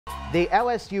The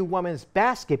LSU women's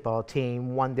basketball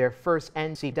team won their first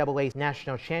NCAA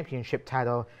national championship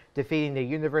title, defeating the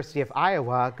University of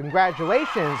Iowa.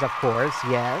 Congratulations, of course,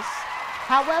 yes.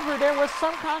 However, there was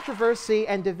some controversy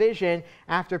and division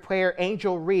after player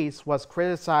Angel Reese was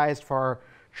criticized for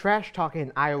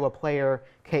trash-talking Iowa player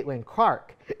Caitlin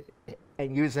Clark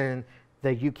and using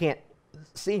the "you can't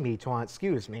see me" taunt.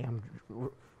 Excuse me,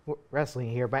 I'm wrestling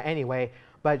here, but anyway,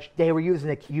 but they were using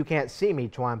the "you can't see me"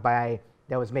 taunt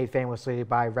that was made famously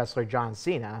by wrestler John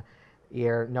Cena.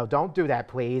 Here, no, don't do that,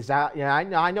 please.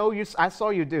 I know you. I saw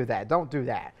you do that. Don't do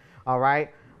that. All right,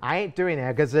 I ain't doing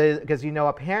that because you know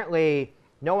apparently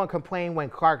no one complained when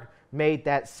Clark made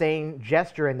that same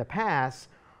gesture in the past.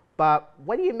 But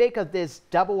what do you make of this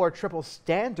double or triple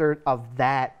standard of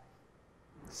that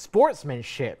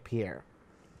sportsmanship here?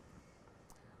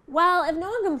 Well, if no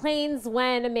one complains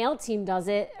when a male team does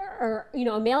it, or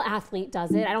a male athlete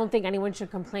does it, I don't think anyone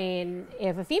should complain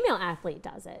if a female athlete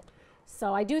does it.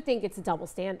 So I do think it's a double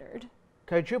standard.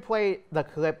 Could you play the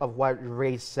clip of what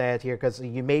Reese said here? Because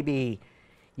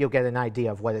you'll get an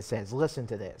idea of what it says. Listen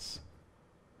to this.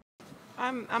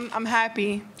 I'm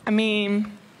happy. I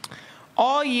mean,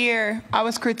 all year I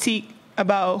was critiqued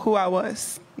about who I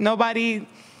was. Nobody.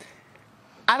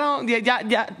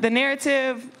 The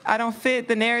narrative, I don't fit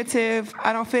the narrative.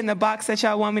 I don't fit in the box that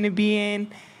y'all want me to be in.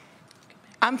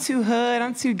 I'm too hood,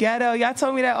 I'm too ghetto. Y'all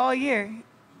told me that all year.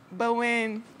 But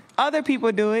when other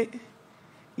people do it,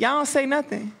 y'all don't say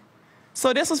nothing.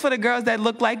 So this was for the girls that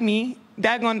look like me,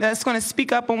 that's gonna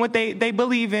speak up on what they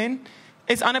believe in.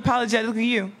 It's unapologetically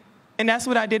you. And that's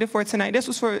what I did it for tonight. This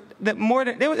was for it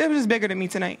was just bigger than me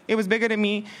tonight. It was bigger than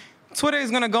me. Twitter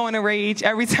is gonna go in a rage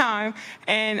every time.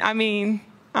 And I mean,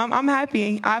 I'm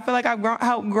happy. I feel like I've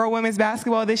helped grow women's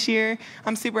basketball this year.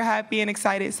 I'm super happy and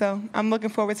excited, so I'm looking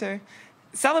forward to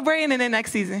celebrating in the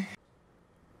next season.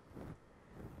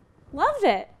 Loved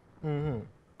it. Mm-hmm.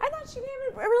 I thought she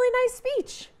gave a really nice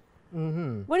speech.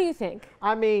 Mm-hmm. What do you think?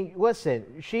 I mean, listen,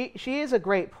 she is a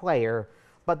great player,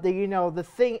 but the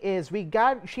thing is,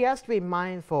 she has to be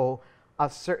mindful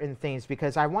of certain things,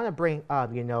 because I want to bring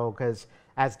up, because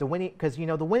the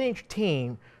winning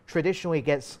team traditionally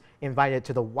gets invited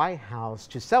to the White House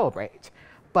to celebrate.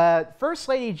 But First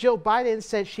Lady Jill Biden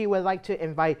said she would like to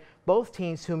invite both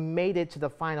teams who made it to the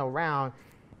final round,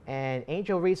 and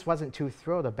Angel Reese wasn't too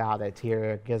thrilled about it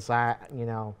here, because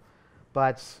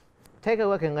but take a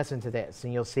look and listen to this,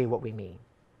 and you'll see what we mean.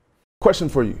 Question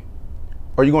for you.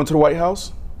 Are you going to the White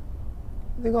House?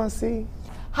 We're going to see.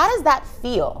 How does that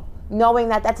feel, knowing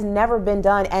that that's never been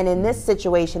done, and in this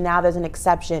situation now there's an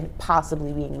exception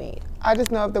possibly being made? I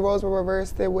just know if the roles were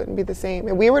reversed, it wouldn't be the same.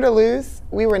 If we were to lose,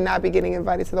 we would not be getting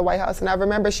invited to the White House. And I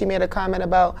remember she made a comment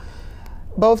about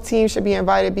both teams should be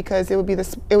invited because it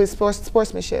was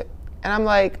sportsmanship. And I'm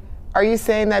like, are you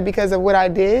saying that because of what I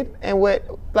did? And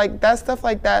that stuff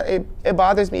like that, it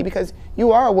bothers me, because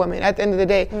you are a woman at the end of the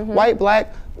day. Mm-hmm. White,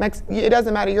 black, it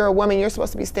doesn't matter, you're a woman, you're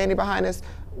supposed to be standing behind us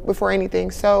before anything.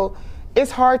 So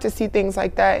it's hard to see things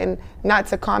like that and not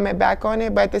to comment back on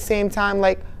it, but at the same time,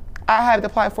 I have the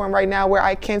platform right now where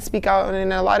I can speak out,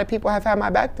 and a lot of people have had my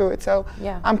back through it. So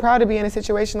yeah. I'm proud to be in a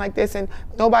situation like this, and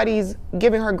nobody's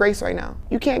giving her grace right now.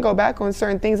 You can't go back on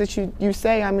certain things that you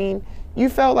say. I mean, you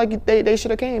felt like they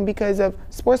should have came because of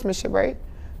sportsmanship, right?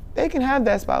 They can have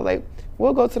that spot.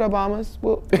 We'll go to the Obamas.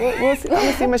 We'll see, I'm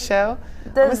gonna see Michelle.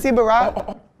 I'm gonna see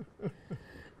Barack.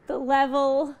 The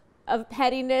level of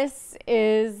pettiness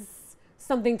is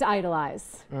something to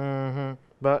idolize. Mm-hmm.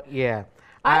 But yeah,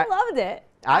 I loved it.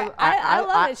 I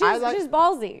love it. She's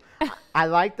ballsy. I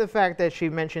like the fact that she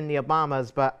mentioned the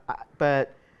Obamas,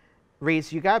 but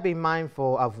Reese, you gotta be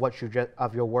mindful of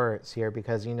of your words here,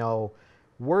 because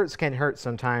words can hurt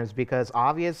sometimes. Because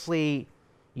obviously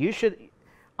you should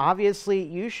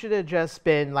have just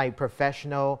been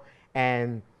professional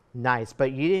and nice,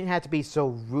 but you didn't have to be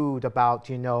so rude about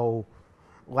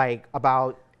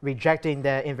about rejecting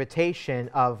the invitation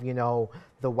of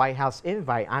the White House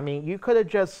invite. I mean, you could have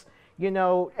just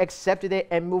accepted it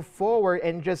and moved forward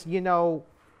and just,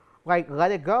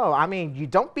 let it go. I mean, you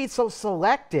don't be so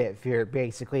selective here,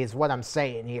 basically, is what I'm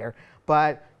saying here.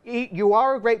 But you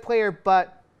are a great player,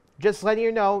 but just letting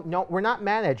you know, no, we're not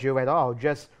mad at you at all.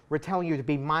 Just we're telling you to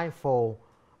be mindful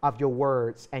of your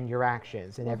words and your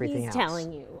actions and everything else. He's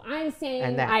telling you. I'm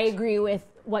saying I agree with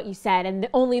what you said, and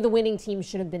only the winning team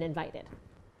should have been invited.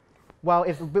 Well,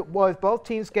 if both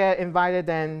teams get invited,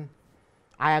 then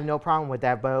I have no problem with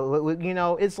that, but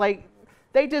it's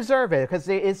they deserve it, because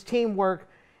it's teamwork,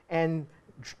 and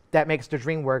that makes the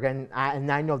dream work. And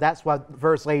I know that's what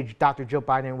First Lady Dr. Jill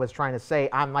Biden was trying to say.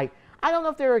 I don't know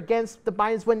if they're against the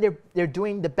Bidens when they're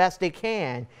doing the best they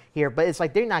can here, but it's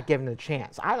like they're not given a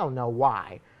chance. I don't know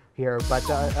why here, but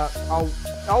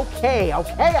okay,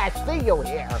 I see you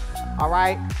here. All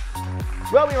right,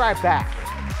 we'll be right back.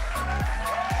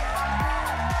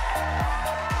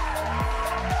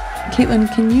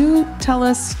 Caitlin, can you tell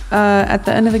us at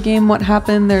the end of the game what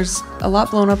happened? There's a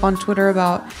lot blown up on Twitter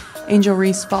about Angel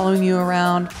Reese following you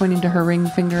around, pointing to her ring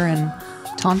finger and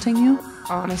taunting you.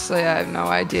 Honestly, I have no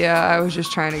idea. I was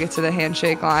just trying to get to the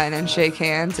handshake line and shake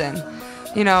hands and,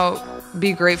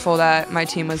 be grateful that my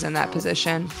team was in that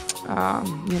position.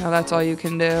 That's all you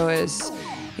can do is,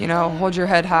 hold your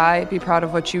head high, be proud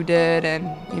of what you did, and,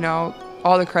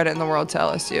 all the credit in the world to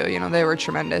LSU. They were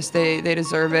tremendous. They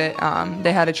deserve it.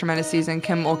 They had a tremendous season.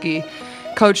 Kim Mulkey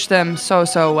coached them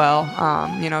so well.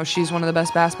 She's one of the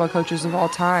best basketball coaches of all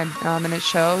time, and it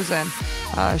shows. And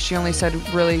she only said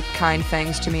really kind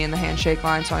things to me in the handshake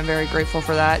line, so I'm very grateful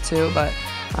for that too. But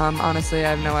honestly, I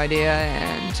have no idea,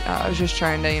 and I was just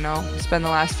trying to, spend the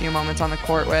last few moments on the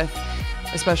court with,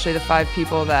 especially the 5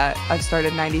 people that I've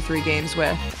started 93 games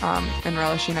with, and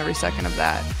relishing every second of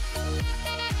that.